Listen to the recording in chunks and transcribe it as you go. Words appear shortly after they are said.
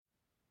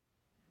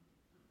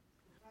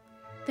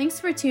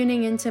Thanks for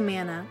tuning in to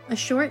Manna, a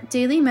short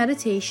daily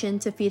meditation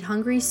to feed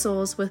hungry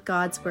souls with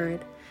God's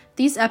Word.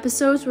 These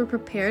episodes were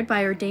prepared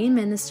by ordained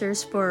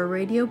ministers for a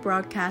radio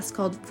broadcast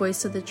called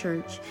Voice of the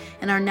Church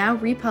and are now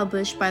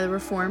republished by the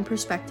Reformed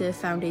Perspective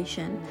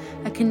Foundation,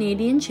 a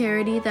Canadian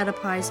charity that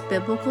applies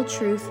biblical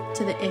truth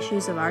to the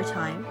issues of our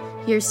time.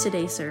 Here's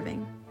today's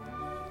serving.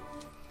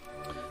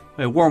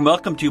 A warm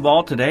welcome to you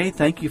all today.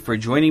 Thank you for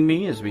joining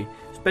me as we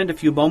spend a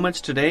few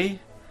moments today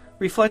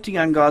reflecting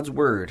on God's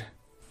Word.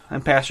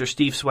 I'm Pastor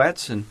Steve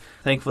Swets, and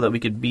thankful that we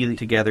could be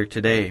together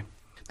today.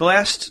 The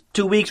last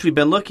 2 weeks we've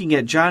been looking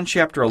at John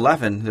chapter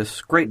 11,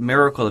 this great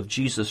miracle of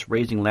Jesus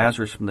raising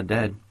Lazarus from the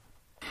dead.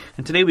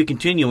 And today we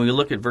continue and we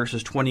look at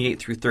verses 28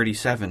 through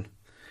 37.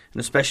 And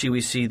especially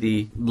we see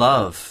the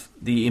love,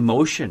 the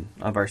emotion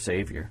of our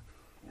Savior.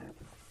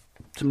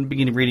 So I'm going to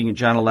begin reading at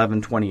John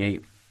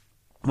 11:28.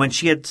 When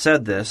she had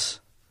said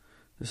this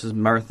is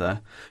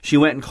Martha, she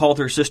went and called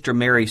her sister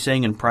Mary,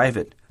 saying in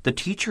private, "The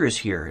teacher is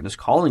here and is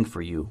calling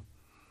for you."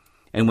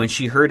 And when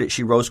she heard it,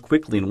 she rose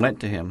quickly and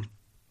went to him.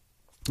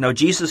 Now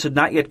Jesus had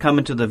not yet come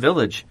into the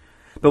village,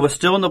 but was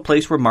still in the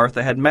place where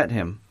Martha had met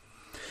him.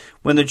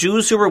 When the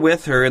Jews who were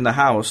with her in the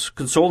house,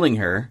 consoling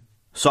her,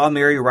 saw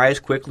Mary rise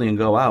quickly and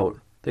go out,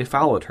 they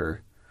followed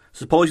her,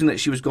 supposing that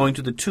she was going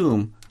to the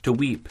tomb to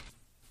weep.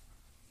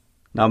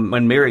 Now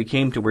when Mary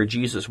came to where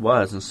Jesus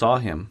was and saw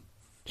him,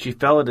 she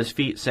fell at his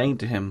feet, saying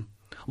to him,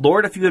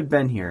 "Lord, if you had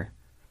been here,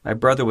 my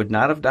brother would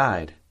not have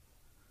died."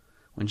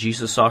 When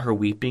Jesus saw her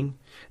weeping,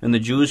 and the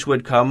Jews who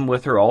had come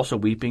with her also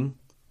weeping,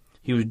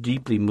 he was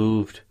deeply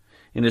moved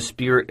in his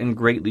spirit and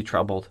greatly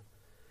troubled.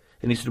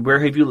 And he said, "Where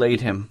have you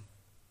laid him?"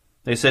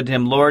 They said to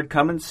him, "Lord,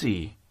 come and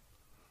see."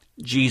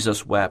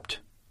 Jesus wept.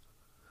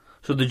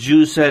 So the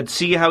Jews said,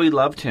 "See how he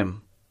loved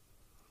him."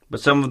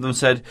 But some of them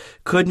said,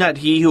 "Could not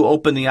he who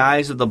opened the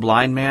eyes of the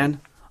blind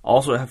man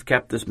also have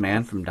kept this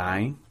man from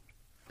dying?"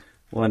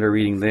 We'll end our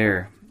reading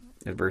there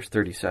at verse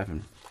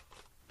 37.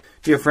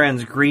 Dear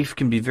friends, grief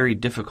can be very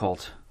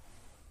difficult.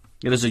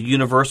 It is a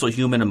universal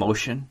human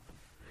emotion.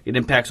 It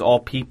impacts all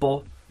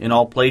people, in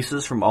all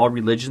places, from all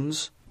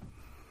religions.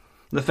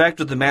 The fact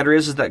of the matter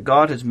is that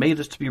God has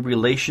made us to be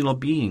relational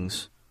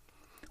beings.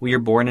 We are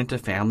born into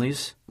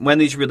families. When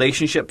these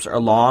relationships are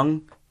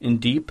long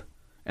and deep,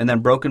 and then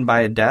broken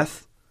by a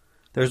death,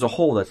 there's a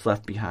hole that's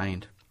left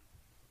behind.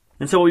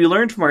 And so what we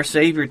learned from our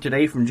Savior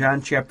today from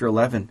John chapter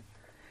 11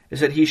 is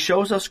that he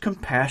shows us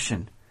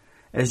compassion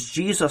as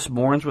Jesus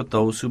mourns with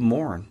those who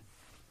mourn.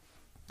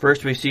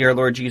 First, we see our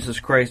Lord Jesus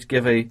Christ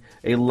give a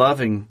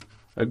loving,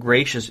 a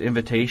gracious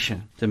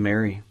invitation to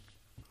Mary.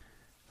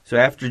 So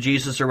after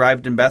Jesus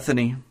arrived in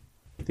Bethany,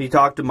 he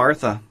talked to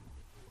Martha.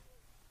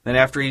 And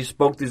after he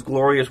spoke these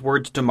glorious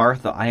words to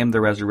Martha, "I am the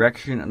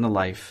resurrection and the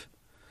life."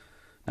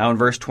 Now in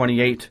verse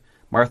 28,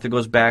 Martha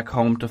goes back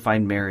home to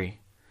find Mary.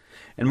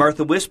 And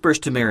Martha whispers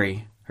to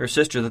Mary, her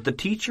sister, that the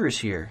teacher is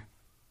here.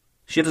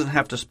 She doesn't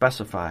have to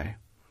specify.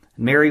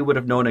 Mary would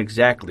have known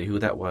exactly who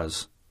that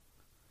was.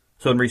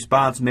 So in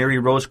response, Mary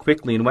rose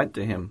quickly and went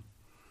to him.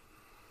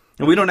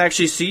 And we don't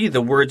actually see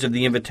the words of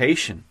the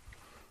invitation.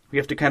 We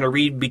have to kind of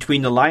read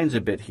between the lines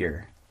a bit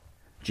here.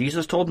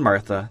 Jesus told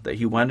Martha that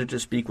he wanted to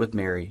speak with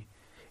Mary.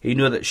 He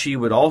knew that she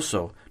would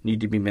also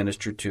need to be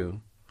ministered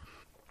to.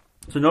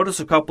 So notice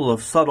a couple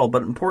of subtle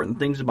but important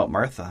things about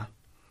Martha.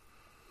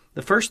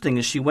 The first thing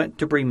is she went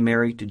to bring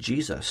Mary to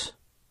Jesus.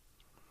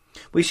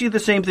 We see the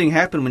same thing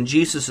happen when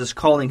Jesus is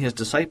calling his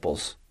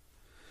disciples.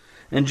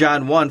 In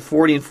John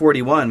 1:40 and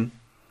 41,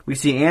 we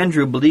see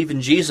Andrew believe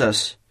in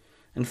Jesus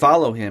and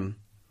follow him.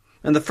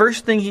 And the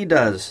first thing he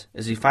does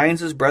is he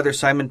finds his brother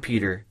Simon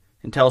Peter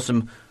and tells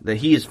him that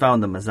he has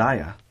found the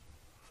Messiah.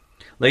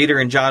 Later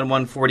in John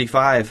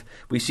 1:45,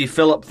 we see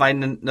Philip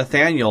find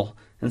Nathanael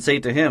and say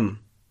to him,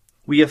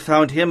 "We have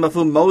found him of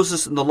whom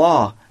Moses and the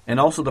law and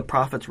also the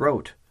prophets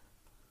wrote."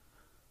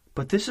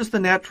 But this is the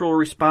natural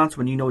response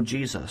when you know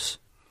Jesus.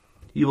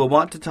 You will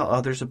want to tell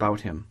others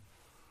about him.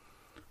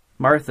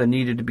 Martha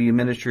needed to be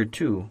ministered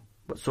to,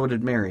 but so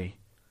did Mary,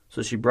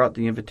 so she brought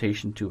the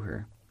invitation to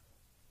her.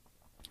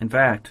 In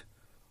fact,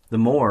 the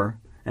more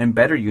and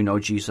better you know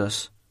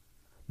Jesus,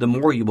 the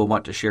more you will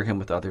want to share him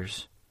with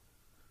others.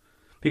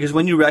 Because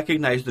when you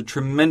recognize the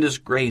tremendous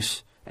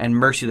grace and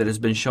mercy that has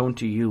been shown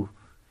to you,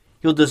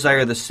 you'll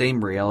desire the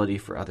same reality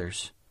for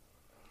others.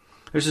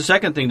 There's a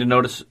second thing to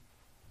notice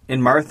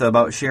in Martha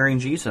about sharing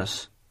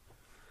Jesus.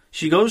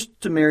 She goes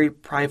to Mary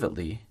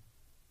privately,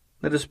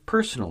 that is,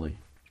 personally.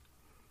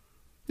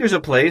 There's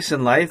a place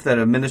in life that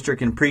a minister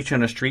can preach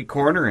on a street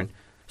corner and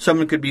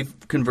someone could be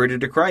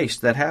converted to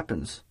Christ. That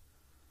happens.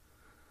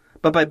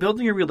 But by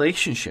building a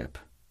relationship,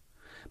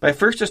 by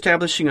first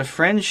establishing a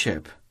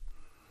friendship,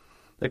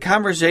 the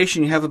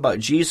conversation you have about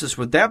Jesus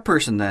with that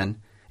person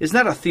then is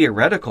not a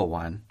theoretical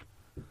one,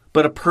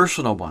 but a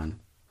personal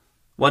one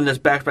that's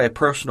backed by a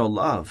personal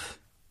love,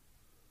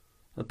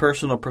 a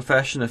personal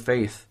profession of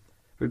faith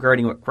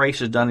regarding what Christ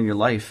has done in your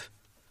life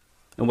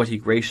and what he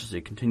graciously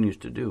continues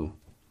to do.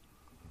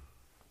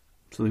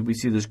 So we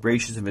see this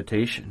gracious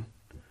invitation.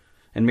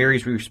 And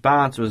Mary's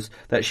response was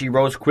that she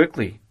rose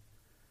quickly.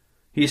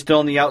 He's still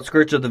on the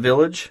outskirts of the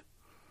village.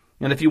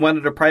 And if he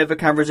wanted a private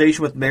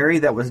conversation with Mary,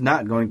 that was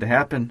not going to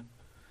happen.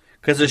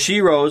 Because as she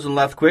rose and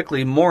left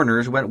quickly,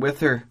 mourners went with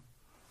her,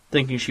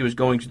 thinking she was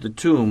going to the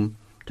tomb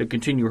to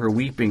continue her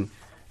weeping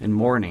and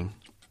mourning.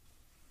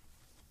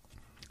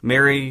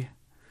 Mary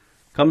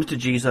comes to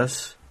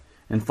Jesus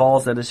and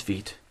falls at his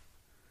feet.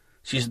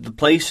 She's at the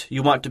place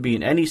you want to be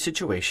in any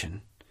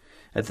situation,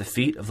 at the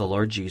feet of the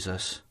Lord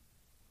Jesus.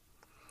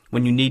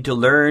 When you need to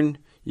learn,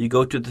 you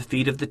go to the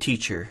feet of the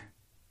teacher.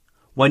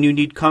 When you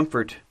need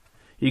comfort,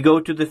 you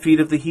go to the feet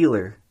of the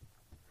healer.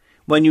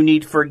 When you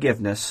need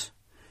forgiveness,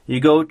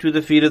 you go to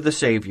the feet of the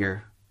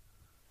Savior.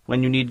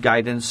 When you need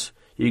guidance,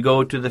 you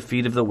go to the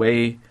feet of the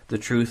way, the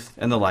truth,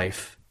 and the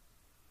life.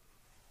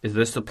 Is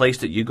this the place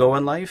that you go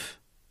in life?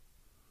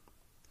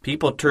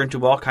 People turn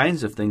to all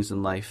kinds of things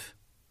in life.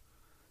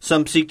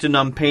 Some seek to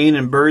numb pain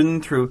and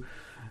burden through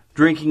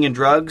drinking and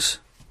drugs.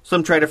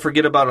 Some try to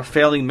forget about a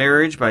failing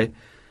marriage by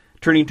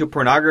turning to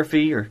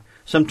pornography, or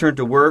some turn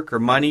to work or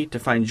money to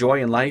find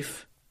joy in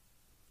life.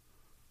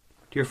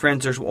 Dear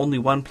friends, there's only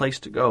one place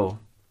to go.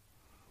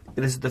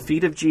 It is at the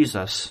feet of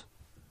Jesus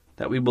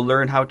that we will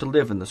learn how to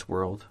live in this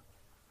world.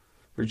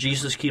 For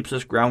Jesus keeps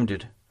us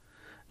grounded.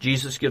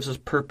 Jesus gives us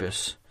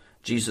purpose.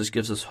 Jesus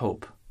gives us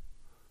hope.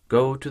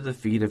 Go to the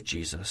feet of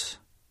Jesus.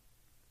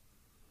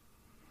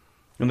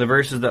 In the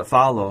verses that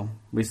follow,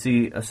 we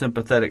see a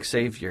sympathetic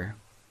Savior.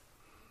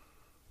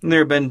 And there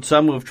have been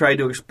some who have tried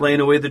to explain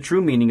away the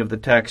true meaning of the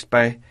text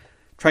by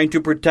trying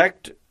to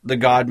protect the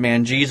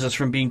God-man Jesus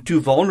from being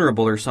too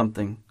vulnerable or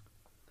something.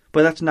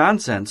 But that's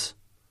nonsense.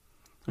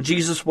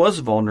 Jesus was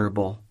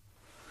vulnerable.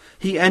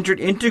 He entered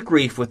into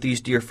grief with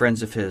these dear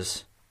friends of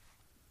his.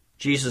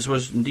 Jesus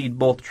was indeed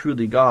both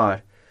truly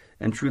God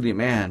and truly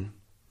man.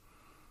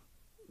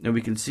 And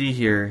we can see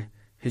here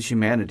his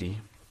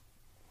humanity.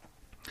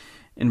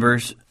 In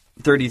verse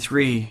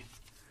 33,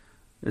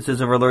 it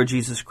says of our Lord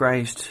Jesus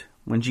Christ,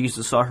 when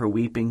Jesus saw her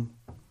weeping,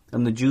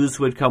 and the Jews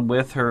who had come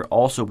with her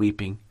also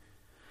weeping,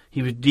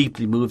 he was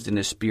deeply moved in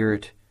his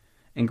spirit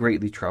and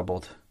greatly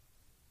troubled.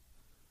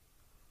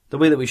 The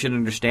way that we should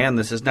understand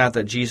this is not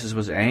that Jesus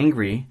was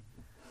angry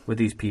with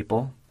these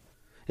people.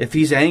 If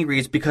he's angry,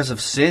 it's because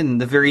of sin,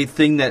 the very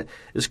thing that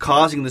is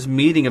causing this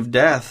meeting of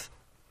death.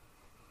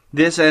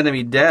 This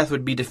enemy, death,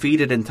 would be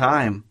defeated in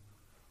time.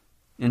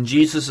 And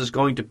Jesus is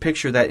going to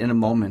picture that in a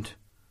moment.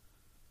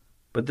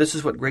 But this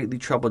is what greatly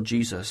troubled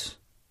Jesus.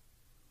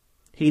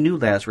 He knew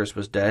Lazarus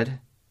was dead.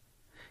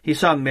 He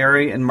saw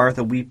Mary and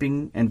Martha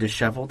weeping and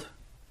disheveled.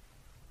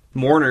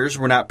 Mourners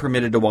were not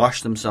permitted to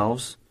wash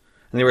themselves,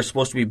 and they were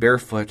supposed to be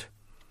barefoot.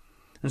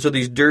 And so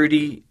these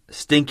dirty,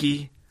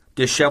 stinky,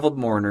 disheveled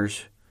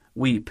mourners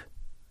weep.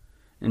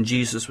 And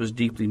Jesus was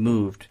deeply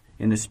moved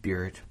in his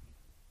spirit.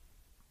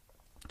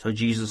 So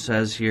Jesus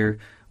says here,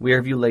 "Where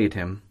have you laid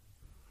him?"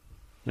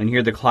 And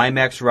here the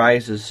climax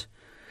rises.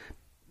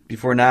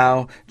 Before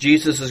now,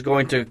 Jesus is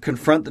going to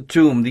confront the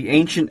tomb, the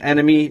ancient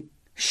enemy,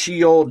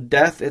 Sheol,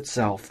 death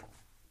itself.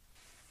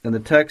 And the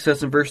text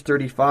says in verse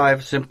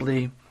 35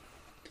 simply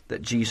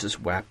that Jesus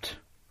wept.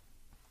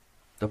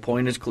 The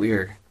point is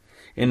clear.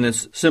 In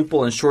this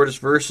simple and shortest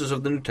verses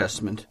of the New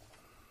Testament,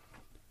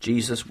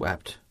 Jesus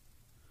wept.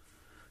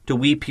 To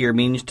weep here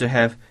means to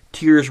have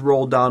tears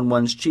roll down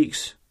one's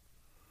cheeks.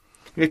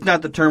 It's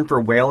not the term for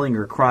wailing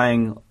or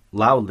crying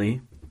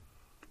loudly.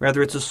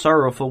 Rather, it's a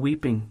sorrowful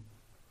weeping.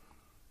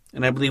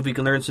 And I believe we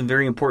can learn some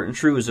very important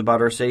truths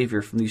about our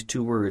Savior from these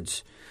two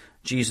words.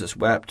 Jesus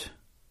wept.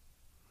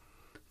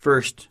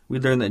 First, we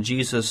learn that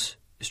Jesus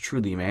is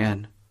truly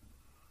man.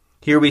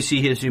 Here we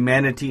see his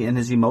humanity and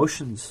his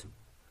emotions.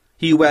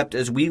 He wept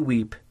as we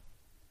weep.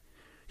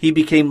 He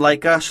became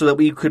like us so that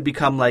we could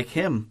become like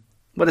him.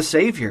 What a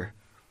Savior.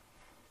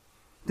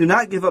 Do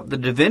not give up the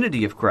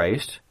divinity of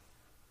Christ.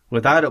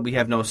 Without it, we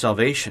have no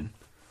salvation.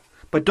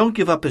 But don't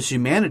give up his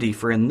humanity,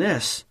 for in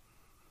this,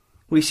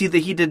 we see that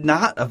he did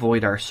not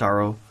avoid our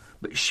sorrow,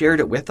 but shared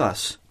it with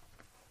us.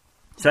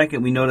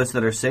 Second, we notice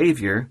that our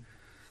Savior,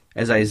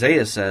 as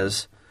Isaiah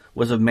says,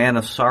 was a man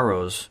of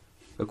sorrows,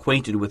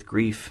 acquainted with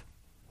grief.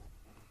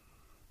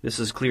 This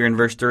is clear in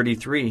verse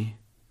 33.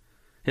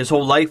 His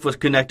whole life was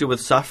connected with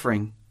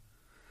suffering.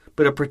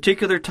 But at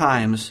particular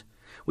times,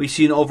 we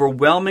see an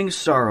overwhelming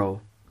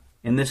sorrow,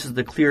 and this is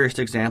the clearest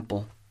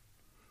example.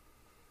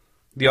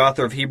 The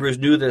author of Hebrews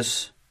knew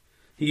this.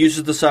 He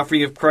uses the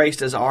suffering of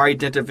Christ as our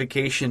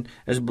identification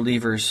as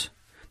believers,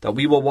 that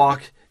we will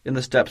walk in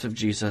the steps of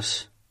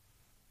Jesus.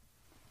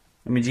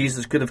 I mean,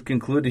 Jesus could have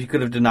concluded, he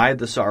could have denied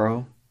the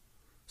sorrow,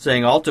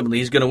 saying ultimately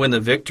he's going to win the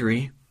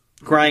victory.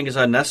 Crying is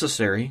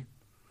unnecessary.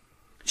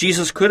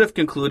 Jesus could have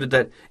concluded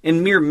that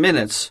in mere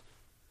minutes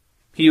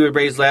he would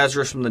raise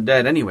Lazarus from the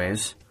dead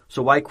anyways,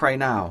 so why cry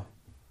now?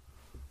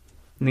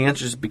 And the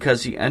answer is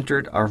because he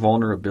entered our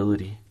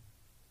vulnerability.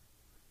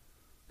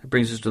 That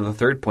brings us to the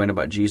third point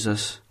about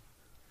Jesus.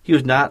 He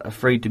was not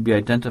afraid to be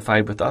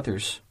identified with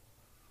others.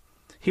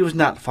 He was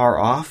not far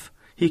off.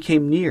 He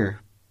came near.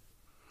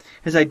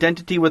 His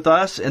identity with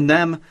us and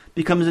them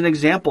becomes an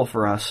example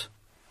for us.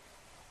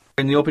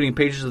 In the opening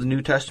pages of the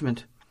New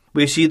Testament,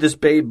 we see this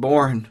babe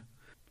born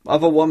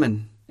of a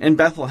woman in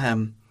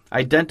Bethlehem,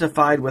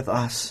 identified with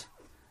us.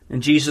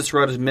 And Jesus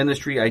throughout his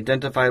ministry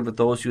identified with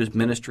those he was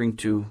ministering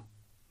to.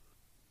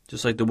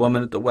 Just like the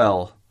woman at the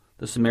well,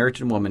 the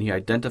Samaritan woman, he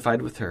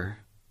identified with her.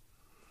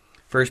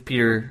 1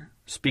 Peter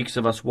speaks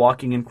of us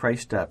walking in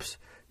Christ's steps,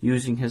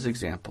 using his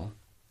example.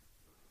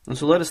 And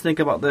so let us think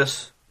about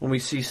this when we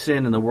see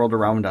sin in the world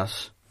around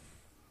us.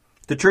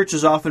 The church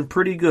is often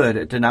pretty good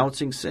at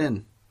denouncing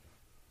sin.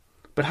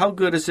 But how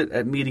good is it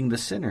at meeting the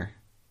sinner?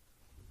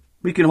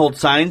 We can hold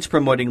signs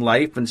promoting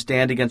life and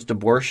stand against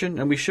abortion,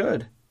 and we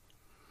should.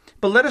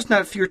 But let us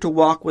not fear to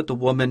walk with the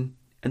woman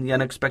in the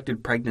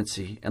unexpected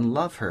pregnancy and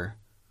love her.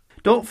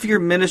 Don't fear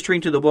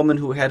ministering to the woman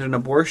who had an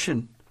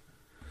abortion,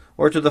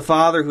 or to the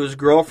father whose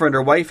girlfriend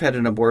or wife had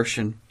an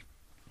abortion.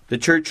 The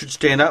church should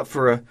stand up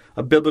for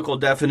a biblical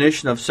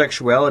definition of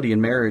sexuality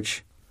in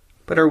marriage.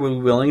 But are we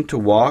willing to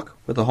walk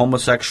with a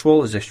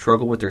homosexual as they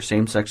struggle with their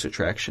same-sex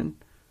attraction?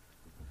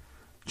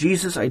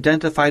 Jesus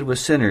identified with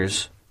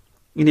sinners,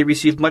 and he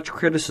received much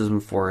criticism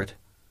for it.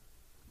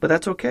 But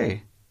that's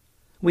okay.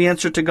 We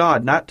answer to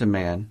God, not to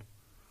man.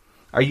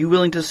 Are you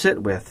willing to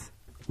sit with,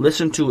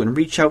 listen to, and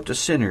reach out to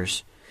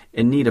sinners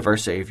in need of our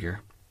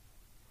Savior?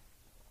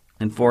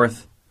 And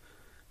fourth,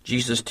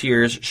 Jesus'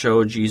 tears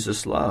showed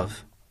Jesus'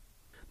 love.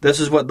 This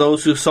is what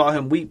those who saw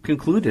him weep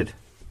concluded.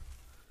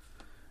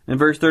 In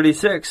verse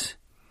 36,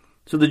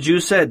 so the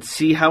Jews said,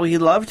 "See how he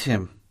loved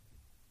him."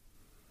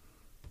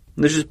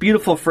 And there's this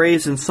beautiful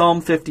phrase in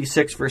Psalm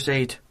 56, verse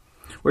 8,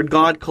 where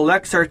God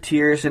collects our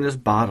tears in his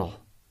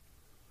bottle.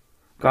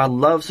 God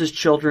loves his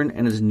children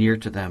and is near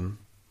to them.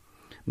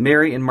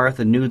 Mary and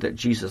Martha knew that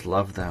Jesus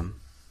loved them.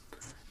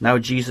 Now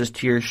Jesus'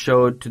 tears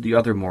showed to the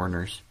other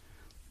mourners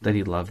that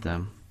he loved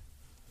them.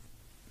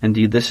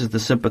 Indeed, this is the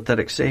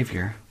sympathetic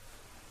Savior.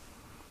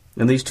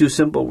 In these two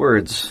simple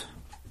words,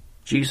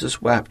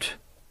 Jesus wept,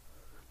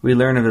 we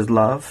learn of his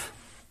love,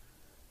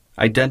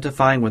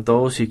 identifying with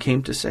those he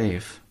came to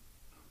save.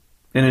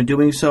 And in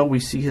doing so, we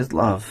see his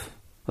love,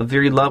 a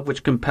very love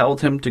which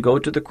compelled him to go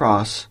to the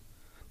cross,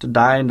 to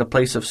die in the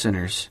place of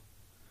sinners.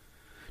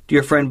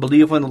 Dear friend,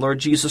 believe on the Lord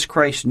Jesus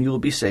Christ and you will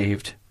be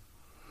saved.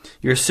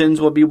 Your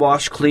sins will be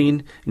washed clean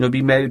and you'll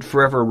be made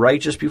forever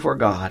righteous before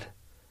God.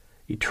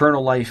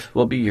 Eternal life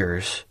will be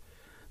yours.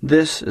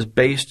 This is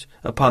based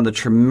upon the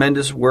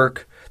tremendous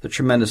work, the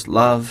tremendous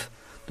love,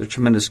 the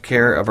tremendous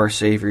care of our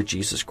Savior,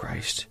 Jesus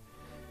Christ.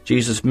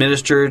 Jesus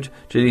ministered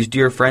to these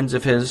dear friends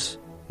of his,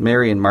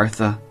 Mary and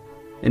Martha,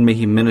 and may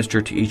he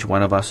minister to each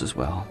one of us as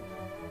well.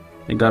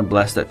 May God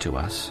bless that to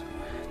us.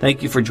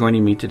 Thank you for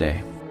joining me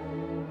today.